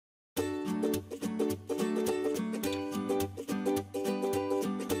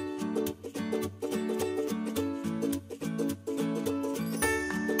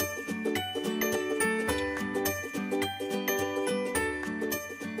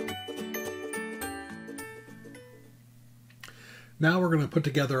Now we're going to put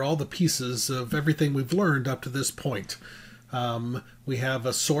together all the pieces of everything we've learned up to this point. We have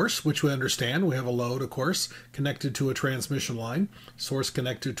a source, which we understand. We have a load, of course, connected to a transmission line, source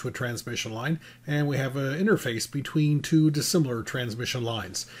connected to a transmission line, and we have an interface between two dissimilar transmission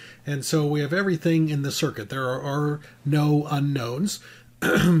lines. And so we have everything in the circuit. There are no unknowns.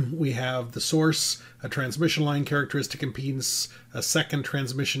 We have the source, a transmission line characteristic impedance, a second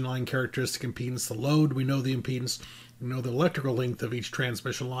transmission line characteristic impedance, the load, we know the impedance, we know the electrical length of each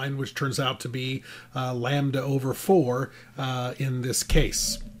transmission line, which turns out to be lambda over 4 in this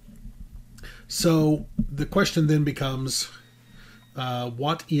case. So the question then becomes,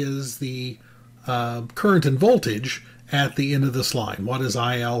 what is the current and voltage at the end of this line? What is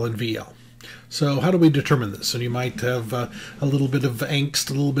IL and VL? So how do we determine this? And you might have a little bit of angst,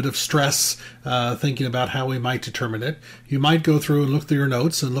 a little bit of stress thinking about how we might determine it. You might go through and look through your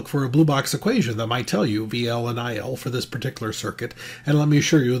notes and look for a blue box equation that might tell you VL and IL for this particular circuit. And let me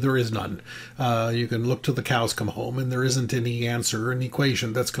assure you, there is none. You can look till the cows come home, and there isn't any answer, an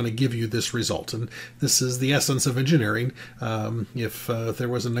equation that's going to give you this result. And this is the essence of engineering. If there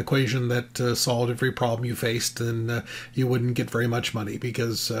was an equation that solved every problem you faced, then you wouldn't get very much money,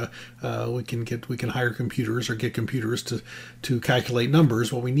 because we can hire computers or get computers to calculate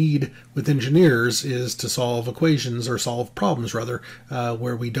numbers. What we need with engineers is to solve equations, or solve problems rather,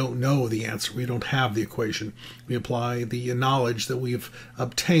 where we don't know the answer. We don't have the equation. We apply the knowledge that we've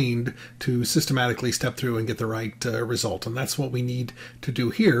obtained to systematically step through and get the right result. And that's what we need to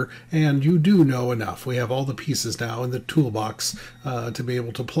do here. And you do know enough. We have all the pieces now in the toolbox to be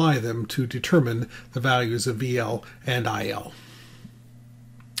able to apply them to determine the values of VL and IL.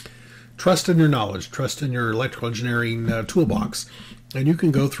 Trust in your knowledge, trust in your electrical engineering toolbox, and you can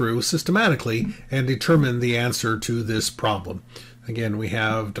go through systematically and determine the answer to this problem. Again, we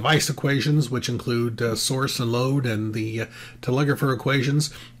have device equations, which include source and load, and the telegrapher equations,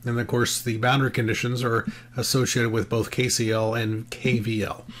 and of course the boundary conditions are associated with both KCL and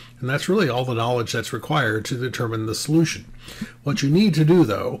KVL. And that's really all the knowledge that's required to determine the solution. What you need to do,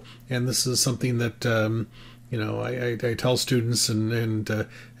 though, and this is something that I tell students and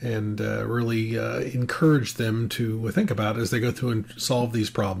really encourage them to think about as they go through and solve these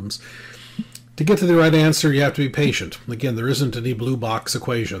problems. To get to the right answer, you have to be patient. Again, there isn't any blue box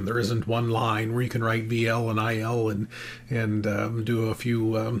equation. There isn't one line where you can write VL and IL and do a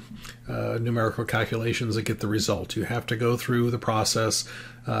few numerical calculations and get the result. You have to go through the process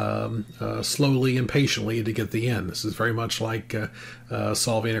slowly and patiently to get the end. This is very much like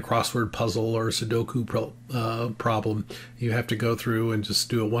solving a crossword puzzle or a Sudoku problem. You have to go through and just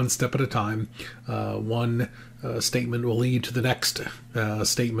do it one step at a time. One statement will lead to the next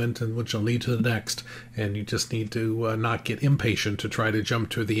statement, and which will lead to the next, and you just need to not get impatient to try to jump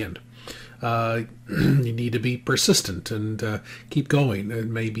to the end. You need to be persistent and keep going. It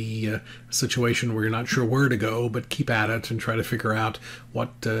may be a situation where you're not sure where to go, but keep at it and try to figure out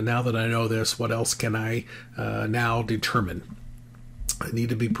what, now that I know this, what else can I now determine? I need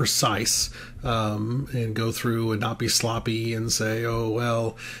to be precise and go through and not be sloppy and say, oh,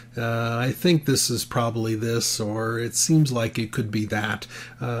 well, I think this is probably this, or it seems like it could be that.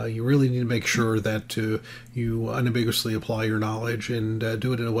 You really need to make sure that you unambiguously apply your knowledge and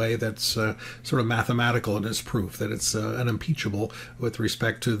do it in a way that's sort of mathematical in its proof, that it's unimpeachable with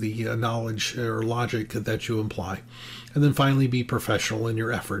respect to the knowledge or logic that you imply. And then finally, be professional in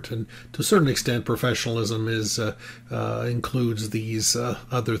your effort. And to a certain extent, professionalism includes these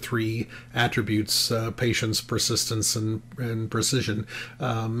other three attributes: patience, persistence, and precision.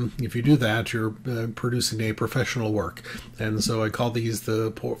 If you do that, you're producing a professional work. And so I call these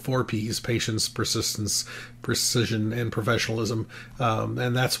the 4 Ps: patience, persistence, precision, and professionalism.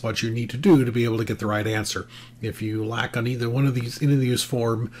 And that's what you need to do to be able to get the right answer. If you lack on either one of these, any of these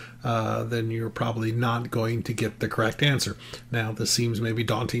form, then you're probably not going to get the correct answer. Now, this seems maybe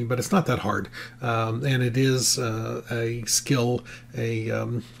daunting, but it's not that hard, and it is a skill,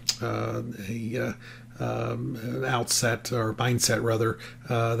 an outset or mindset rather,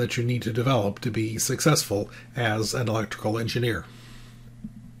 that you need to develop to be successful as an electrical engineer.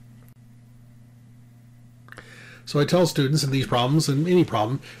 So I tell students in these problems, and any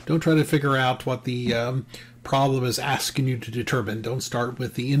problem, don't try to figure out what the problem is asking you to determine. Don't start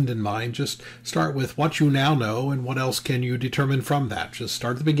with the end in mind. Just start with what you now know and what else can you determine from that. Just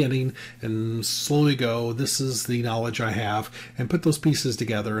start at the beginning and slowly go, this is the knowledge I have, and put those pieces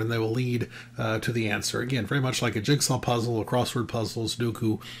together, and they will lead to the answer. Again, very much like a jigsaw puzzle, a crossword puzzle,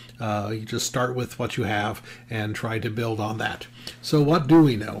 Sudoku. You just start with what you have and try to build on that. So what do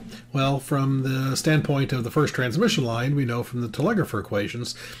we know? Well, from the standpoint of the first transmission line, we know from the telegrapher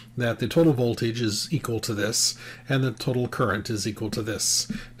equations that the total voltage is equal to this. this, and the total current is equal to this.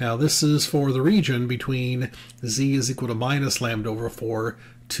 Now this is for the region between z is equal to minus lambda over 4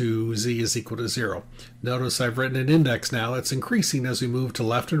 to z is equal to 0. Notice I've written an index now. It's increasing as we move to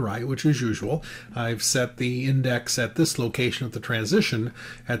left and right, which is usual. I've set the index at this location of the transition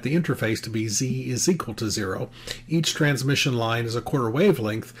at the interface to be z is equal to 0. Each transmission line is a quarter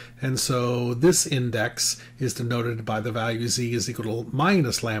wavelength, and so this index is denoted by the value z is equal to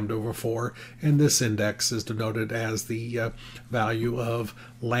minus lambda over 4, and this index is denoted as the value of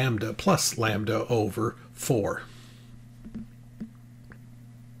lambda plus lambda over 4.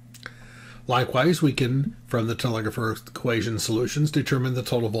 Likewise, we can, from the telegrapher equation solutions, determine the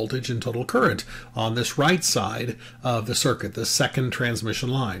total voltage and total current on this right side of the circuit, the second transmission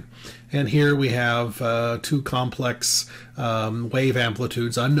line. And here we have two complex wave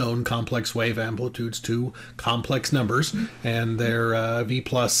amplitudes, unknown complex wave amplitudes, two complex numbers, and they're V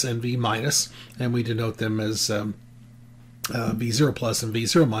plus and V minus, and we denote them as V0 plus and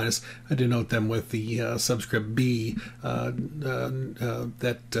V0 minus. I denote them with the subscript B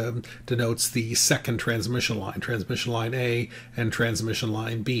that denotes the second transmission line A and transmission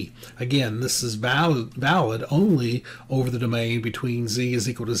line B. Again, this is valid only over the domain between z is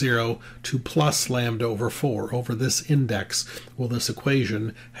equal to 0 to plus lambda over 4. Over this index will this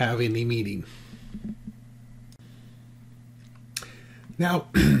equation have any meaning. Now,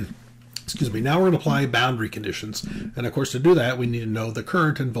 excuse me, now we're going to apply boundary conditions. And of course, to do that, we need to know the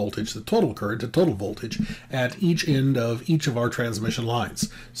current and voltage, the total current and total voltage at each end of each of our transmission lines.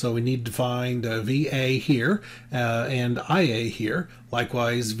 So we need to find VA here and IA here.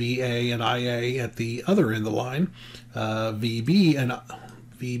 Likewise, VA and IA at the other end of the line, VB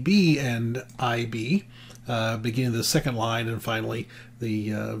and IB, beginning of the second line, and finally the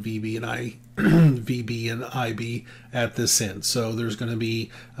VB and IB at this end. So there's going to be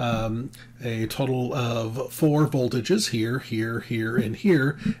a total of 4 voltages here, here, here, and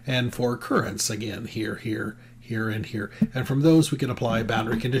here, and 4 currents again here, here, here, and here. And from those we can apply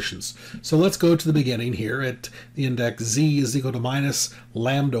boundary conditions. So let's go to the beginning here at the index z is equal to minus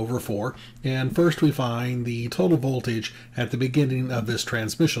lambda over 4. And first we find the total voltage at the beginning of this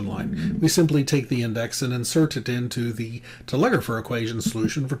transmission line. We simply take the index and insert it into the telegrapher equation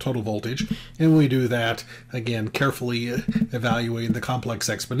solution for total voltage. And we do that, again, carefully evaluating the complex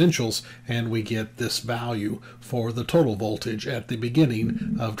exponentials, and we get this value for the total voltage at the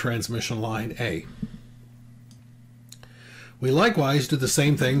beginning of transmission line A. We likewise do the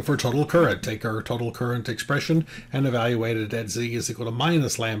same thing for total current. Take our total current expression and evaluate it at z is equal to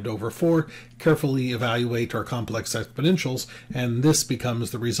minus lambda over 4. Carefully evaluate our complex exponentials, and this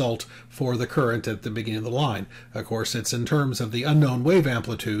becomes the result for the current at the beginning of the line. Of course, it's in terms of the unknown wave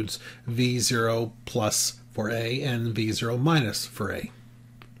amplitudes, V0 plus for A and V0 minus for A.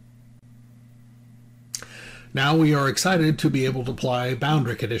 Now we are excited to be able to apply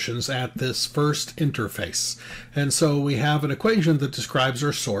boundary conditions at this first interface. And so we have an equation that describes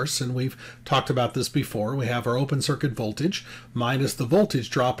our source, and we've talked about this before. We have our open circuit voltage minus the voltage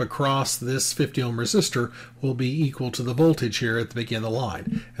drop across this 50 ohm resistor will be equal to the voltage here at the beginning of the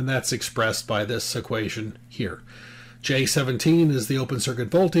line. And that's expressed by this equation here. J17 is the open circuit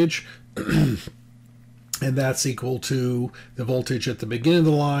voltage. And that's equal to the voltage at the beginning of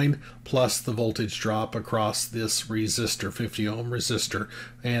the line plus the voltage drop across this resistor, 50 ohm resistor.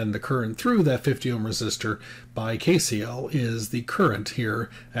 And the current through that 50 ohm resistor by KCL is the current here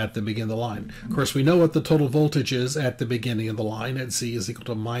at the beginning of the line. Of course, we know what the total voltage is at the beginning of the line at Z is equal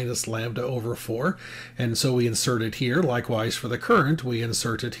to minus lambda over 4. And so we insert it here. Likewise, for the current, we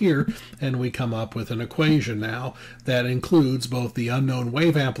insert it here, and we come up with an equation now that includes both the unknown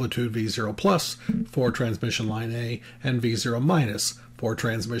wave amplitude V0 plus for transmission line A and V0 minus for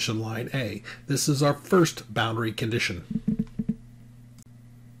transmission line A. This is our first boundary condition.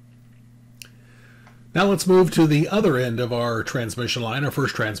 Now let's move to the other end of our transmission line, our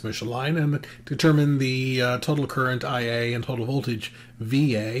first transmission line, and determine the total current IA and total voltage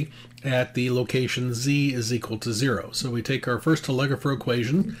VA at the location Z is equal to 0. So we take our first telegrapher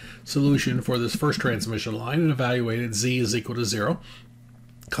equation solution for this first transmission line and evaluate it Z is equal to 0.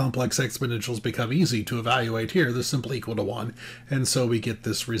 Complex exponentials become easy to evaluate here. They're simply equal to 1, and so we get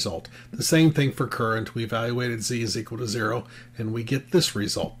this result. The same thing for current. We evaluated Z is equal to 0, and we get this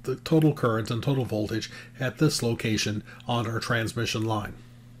result, the total current and total voltage at this location on our transmission line.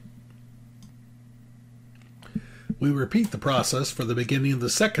 we repeat the process for the beginning of the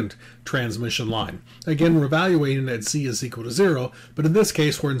second transmission line. Again, we're evaluating at Z is equal to 0, but in this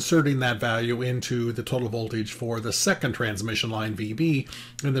case we're inserting that value into the total voltage for the second transmission line VB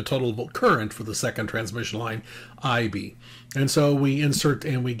and the total current for the second transmission line IB. And so we insert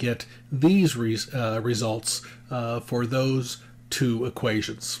and we get these results for those two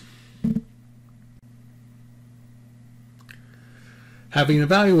equations. Having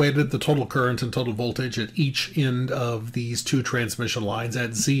evaluated the total current and total voltage at each end of these two transmission lines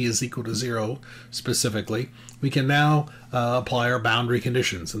at Z is equal to 0 specifically, we can now apply our boundary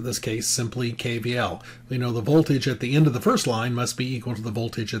conditions, in this case simply KVL. We know the voltage at the end of the first line must be equal to the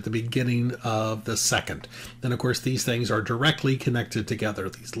voltage at the beginning of the second. And of course these things are directly connected together.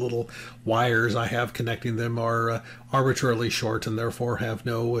 These little wires I have connecting them are arbitrarily short and therefore have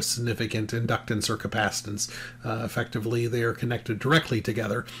no significant inductance or capacitance. Effectively they are connected directly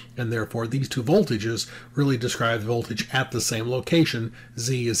together, and therefore these two voltages really describe the voltage at the same location,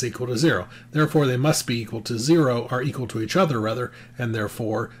 Z is equal to 0. Therefore they must be equal to 0, or equal to each other rather, and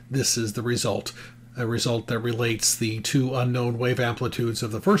therefore this is the result. A result that relates the two unknown wave amplitudes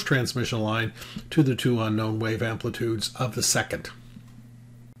of the first transmission line to the two unknown wave amplitudes of the second.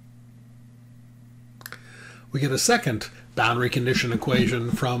 We get a second boundary condition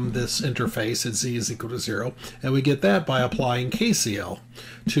equation from this interface at Z is equal to 0, and we get that by applying KCL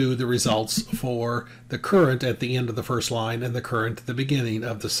to the results for the current at the end of the first line and the current at the beginning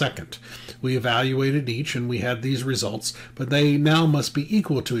of the second. We evaluated each and we had these results, but they now must be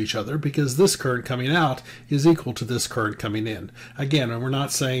equal to each other because this current coming out is equal to this current coming in. Again, and we're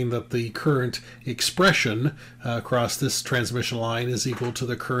not saying that the current expression across this transmission line is equal to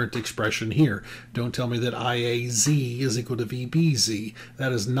the current expression here. Don't tell me that IAZ is equal to VBZ.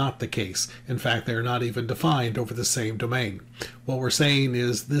 That is not the case. In fact, they're not even defined over the same domain. What we're saying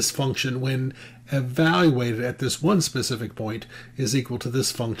is this function, when evaluated at this one specific point, is equal to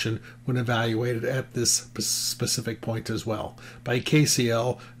this function when evaluated at this specific point as well. By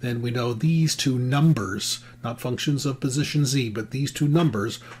KCL, then we know these two numbers, not functions of position Z, but these two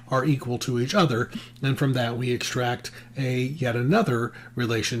numbers are equal to each other, and from that we extract yet another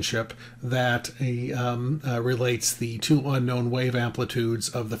relationship that relates the two unknown wave amplitudes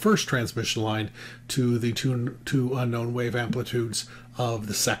of the first transmission line to the two unknown wave amplitudes of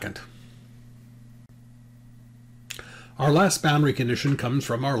the second. Our last boundary condition comes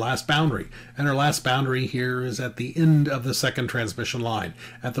from our last boundary, and our last boundary here is at the end of the second transmission line,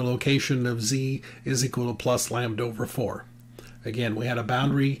 at the location of Z is equal to plus lambda over 4. Again, we had a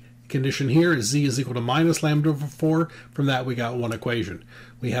boundary condition here, Z is equal to minus lambda over 4. From that we got one equation.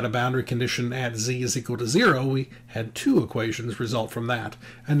 We had a boundary condition at Z is equal to 0. We had two equations result from that.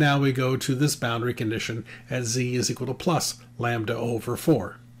 And now we go to this boundary condition at Z is equal to plus lambda over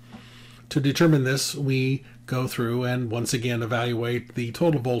 4. To determine this, we go through and once again evaluate the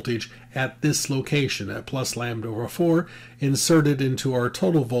total voltage at this location at plus lambda over 4, insert it into our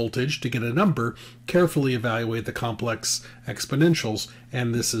total voltage to get a number, carefully evaluate the complex exponentials,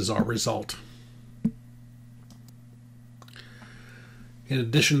 and this is our result. In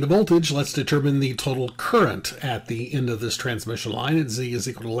addition to voltage, let's determine the total current at the end of this transmission line at Z is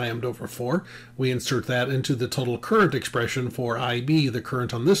equal to lambda over 4. We insert that into the total current expression for IB, the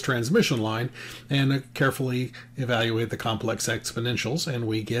current on this transmission line, and carefully evaluate the complex exponentials, and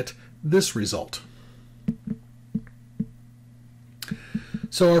we get this result.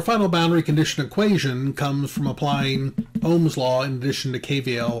 So our final boundary condition equation comes from applying Ohm's law in addition to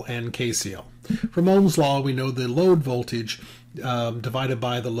KVL and KCL. From Ohm's law, we know the load voltage divided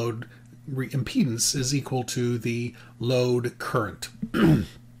by the load impedance is equal to the load current,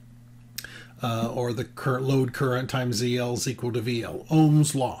 or the load current times ZL is equal to VL,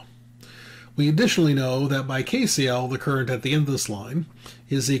 Ohm's law. We additionally know that by KCL, the current at the end of this line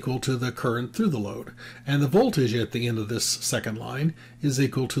is equal to the current through the load, and the voltage at the end of this second line is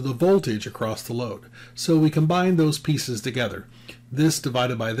equal to the voltage across the load. So we combine those pieces together. This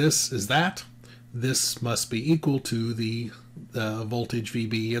divided by this is that. This must be equal to the voltage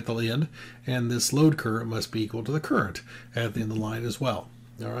VB at the end, and this load current must be equal to the current at the end of the line as well.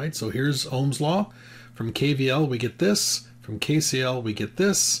 All right, so here's Ohm's law. From KVL we get this, from KCL we get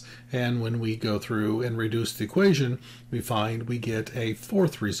this, and when we go through and reduce the equation, we find we get a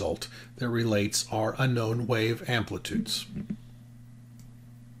fourth result that relates our unknown wave amplitudes.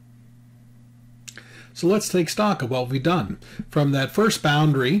 So let's take stock of what we've done. From that first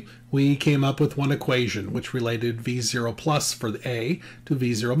boundary, we came up with one equation which related V0 plus for A to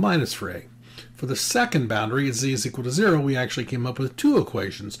V0 minus for A. For the second boundary, at z is equal to 0, we actually came up with two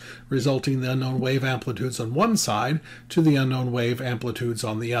equations, resulting the unknown wave amplitudes on one side to the unknown wave amplitudes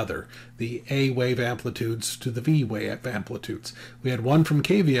on the other, the A wave amplitudes to the V wave amplitudes. We had one from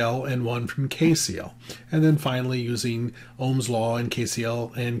KVL and one from KCL. And then finally, using Ohm's law and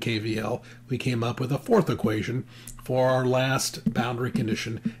KCL and KVL, we came up with a fourth equation for our last boundary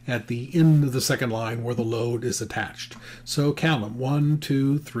condition at the end of the second line where the load is attached. So count them, 1,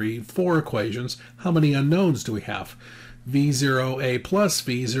 2, 3, 4 equations. How many unknowns do we have? V0A plus,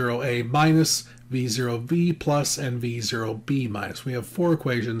 V0A minus, V0V plus, and V0B minus. We have four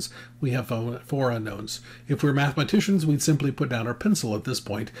equations. We have four unknowns. If we're mathematicians, we'd simply put down our pencil at this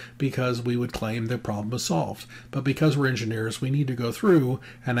point because we would claim the problem is solved. But because we're engineers, we need to go through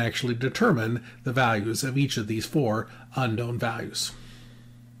and actually determine the values of each of these four unknown values.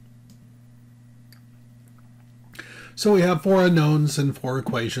 So we have four unknowns and four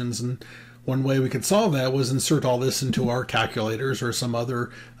equations, and one way we could solve that was insert all this into our calculators or some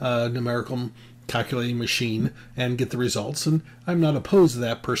other numerical calculating machine and get the results. And I'm not opposed to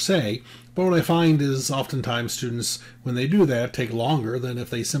that per se, but what I find is oftentimes students, when they do that, take longer than if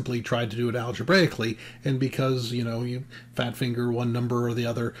they simply tried to do it algebraically. And because, you fat finger one number or the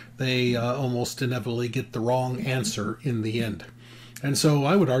other, they almost inevitably get the wrong answer in the end. And so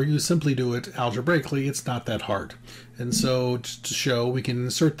I would argue simply do it algebraically. It's not that hard. And so just to show, we can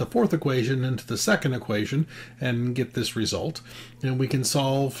insert the fourth equation into the second equation and get this result. And we can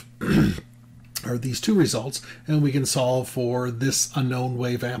solve or these two results, and we can solve for this unknown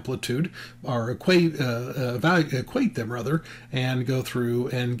wave amplitude, or equate them rather, and go through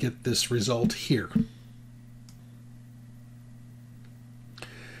and get this result here.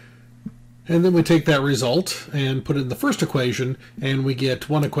 And then we take that result and put it in the first equation, and we get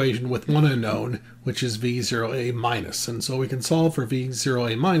one equation with one unknown, which is V0A minus. And so we can solve for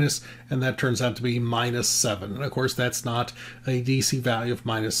V0A minus, and that turns out to be minus 7. And of course, that's not a DC value of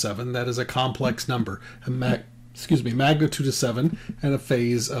minus 7. That is a complex number, magnitude of 7 and a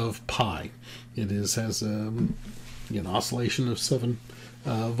phase of pi. It has an oscillation of 7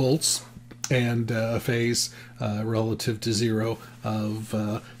 volts. And a phase relative to 0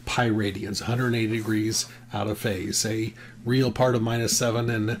 of pi radians, 180 degrees out of phase, a real part of minus 7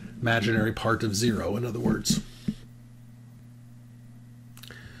 and an imaginary part of 0, in other words.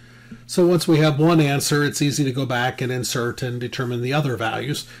 So once we have one answer, it's easy to go back and insert and determine the other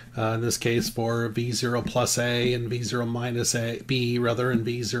values. In this case, for V0 plus A and V0 minus B, and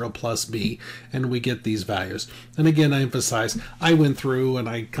V0 plus B, and we get these values. And again, I emphasize, I went through and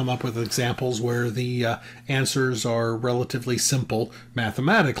I come up with examples where the answers are relatively simple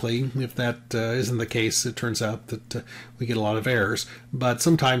mathematically. If that isn't the case, it turns out that we get a lot of errors. But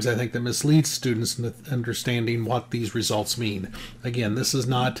sometimes I think that misleads students in understanding what these results mean. Again, this is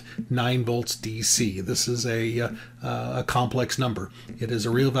not 9 volts DC. This is a complex number. It is a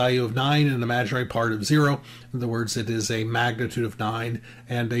real value of 9 and an imaginary part of 0. In other words, it is a magnitude of 9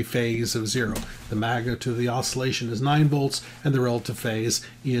 and a phase of 0. The magnitude of the oscillation is 9 volts and the relative phase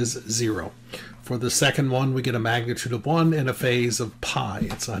is 0. For the second one, we get a magnitude of 1 and a phase of pi.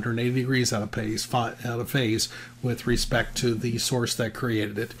 It's 180 degrees out of phase with respect to the source that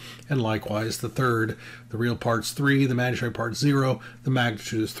created it. And likewise, the third, the real part's 3, the imaginary part's 0, the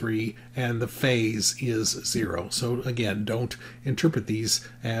magnitude is 3, and the phase is 0. So again, don't interpret these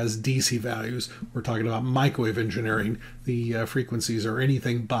as DC values. We're talking about microwave engineering. The frequencies are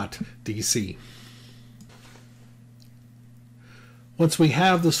anything but DC. Once we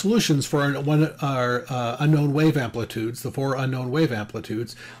have the solutions for our unknown wave amplitudes, the 4 unknown wave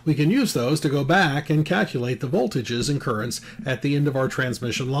amplitudes, we can use those to go back and calculate the voltages and currents at the end of our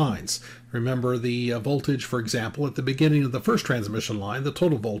transmission lines. Remember, the voltage, for example, at the beginning of the first transmission line, the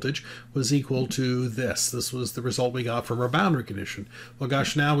total voltage was equal to this. This was the result we got from our boundary condition. Well,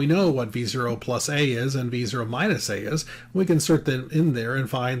 gosh, now we know what V0 plus A is and V0 minus A is. We can insert them in there and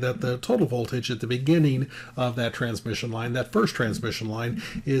find that the total voltage at the beginning of that transmission line, that first transmission line,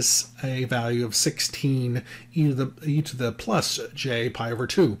 is a value of 16 e to the plus j pi over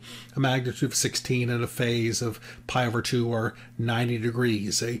 2, a magnitude of 16 and a phase of pi over 2, or 90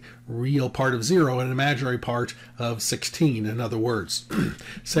 degrees, a real part of 0 and an imaginary part of 16, in other words.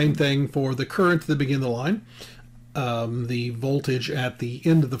 Same thing for the current at the beginning of the line, the voltage at the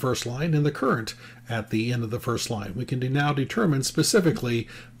end of the first line, and the current at the end of the first line. We can now determine specifically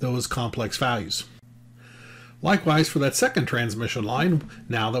those complex values. Likewise, for that second transmission line,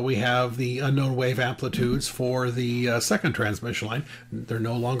 now that we have the unknown wave amplitudes for the second transmission line, they're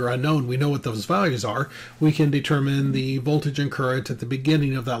no longer unknown. We know what those values are. We can determine the voltage and current at the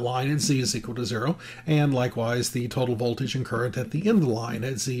beginning of that line at Z is equal to 0, and likewise the total voltage and current at the end of the line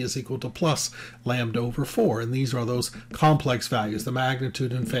at Z is equal to plus lambda over 4. And these are those complex values, the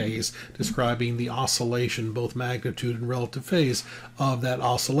magnitude and phase, describing the oscillation, both magnitude and relative phase of that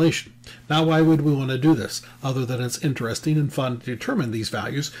oscillation. Now, why would we want to do this? Other than it's interesting and fun to determine these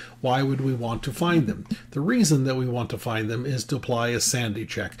values, why would we want to find them? The reason that we want to find them is to apply a sanity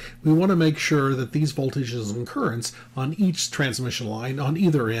check. We want to make sure that these voltages and currents on each transmission line on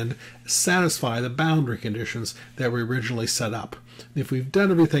either end satisfy the boundary conditions that we originally set up. If we've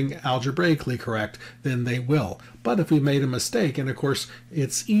done everything algebraically correct, then they will. But if we made a mistake, and of course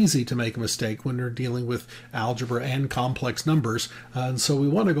it's easy to make a mistake when you're dealing with algebra and complex numbers, and so we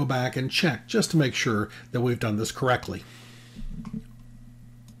want to go back and check just to make sure that we've done this correctly.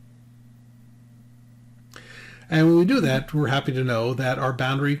 And when we do that, we're happy to know that our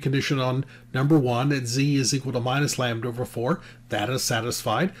boundary condition on number 1 at Z is equal to minus lambda over 4, that is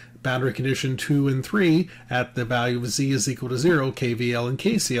satisfied. Boundary condition 2 and 3 at the value of Z is equal to 0, KVL and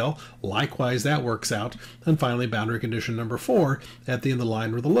KCL, likewise that works out. And finally, boundary condition number 4 at the end of the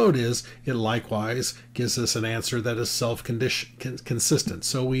line where the load is, it likewise gives us an answer that is self-consistent.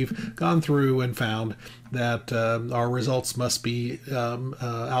 So we've gone through and found that our results must be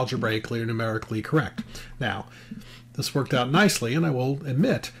algebraically or numerically correct. Now, this worked out nicely, and I will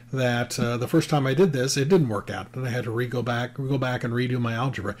admit that the first time I did this, it didn't work out, and I had to go back and redo my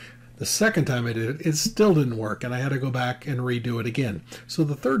algebra. The second time I did it, it still didn't work, and I had to go back and redo it again. So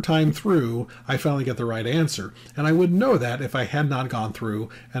the third time through, I finally got the right answer, and I wouldn't know that if I had not gone through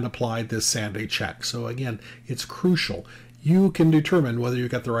and applied this sanity check. So again, it's crucial. You can determine whether you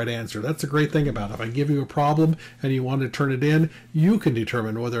got the right answer. That's the great thing about it. If I give you a problem and you want to turn it in, you can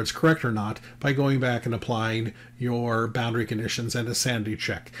determine whether it's correct or not by going back and applying your boundary conditions and a sanity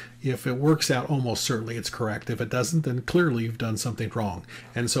check. If it works out, almost certainly it's correct. If it doesn't, then clearly you've done something wrong.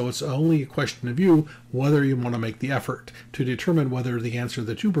 And so it's only a question of you whether you want to make the effort to determine whether the answer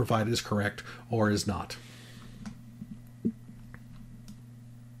that you provide is correct or is not.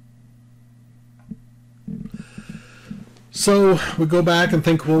 So we go back and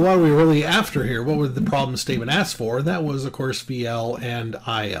think, well, what are we really after here? What would the problem statement ask for? That was, of course, VL and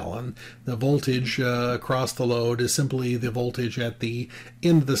IL. And the voltage across the load is simply the voltage at the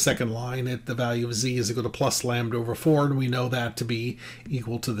end of the second line at the value of Z is equal to plus lambda over 4, and we know that to be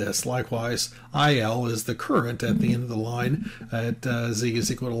equal to this. Likewise, IL is the current at the end of the line at Z is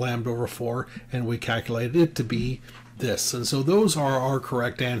equal to lambda over 4, and we calculated it to be this. And so those are our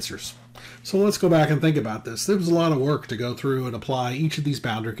correct answers. So let's go back and think about this. There was a lot of work to go through and apply each of these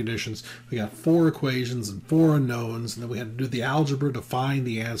boundary conditions. We got 4 equations and 4 unknowns, and then we had to do the algebra to find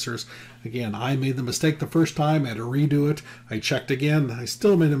the answers. Again, I made the mistake the first time. I had to redo it. I checked again. I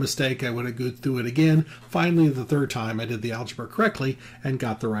still made a mistake. I went to go through it again. Finally, the third time, I did the algebra correctly and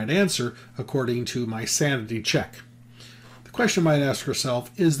got the right answer according to my sanity check. The question might ask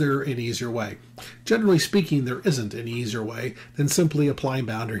yourself, is there an easier way? Generally speaking, there isn't an easier way than simply applying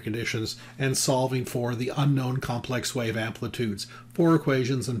boundary conditions and solving for the unknown complex wave amplitudes. 4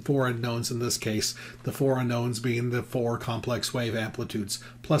 equations and 4 unknowns in this case, the 4 unknowns being the 4 complex wave amplitudes,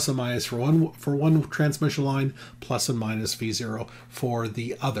 plus and minus for one transmission line, plus and minus V0 for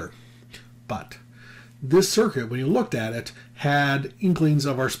the other. But this circuit, when you looked at it, had inklings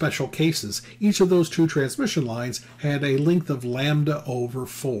of our special cases. Each of those 2 transmission lines had a length of lambda over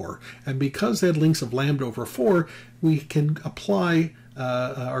 4. And because they had lengths of lambda over 4, we can apply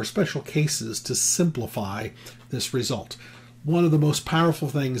our special cases to simplify this result. One of the most powerful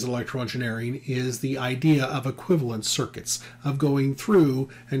things in electrical engineering is the idea of equivalent circuits, of going through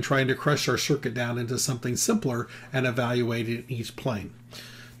and trying to crush our circuit down into something simpler and evaluating each plane.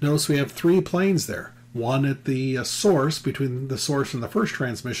 Notice we have 3 planes there. One at the source, between the source and the first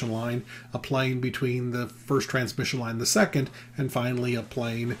transmission line, a plane between the first transmission line and the second, and finally a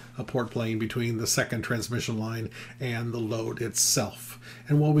port plane between the second transmission line and the load itself.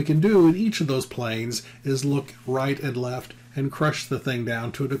 And what we can do in each of those planes is look right and left and crush the thing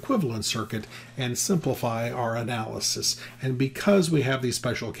down to an equivalent circuit and simplify our analysis. And because we have these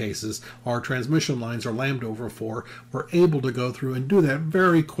special cases, our transmission lines are lambda over 4, we're able to go through and do that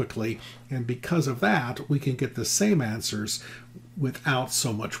very quickly. And because of that, we can get the same answers without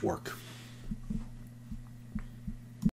so much work.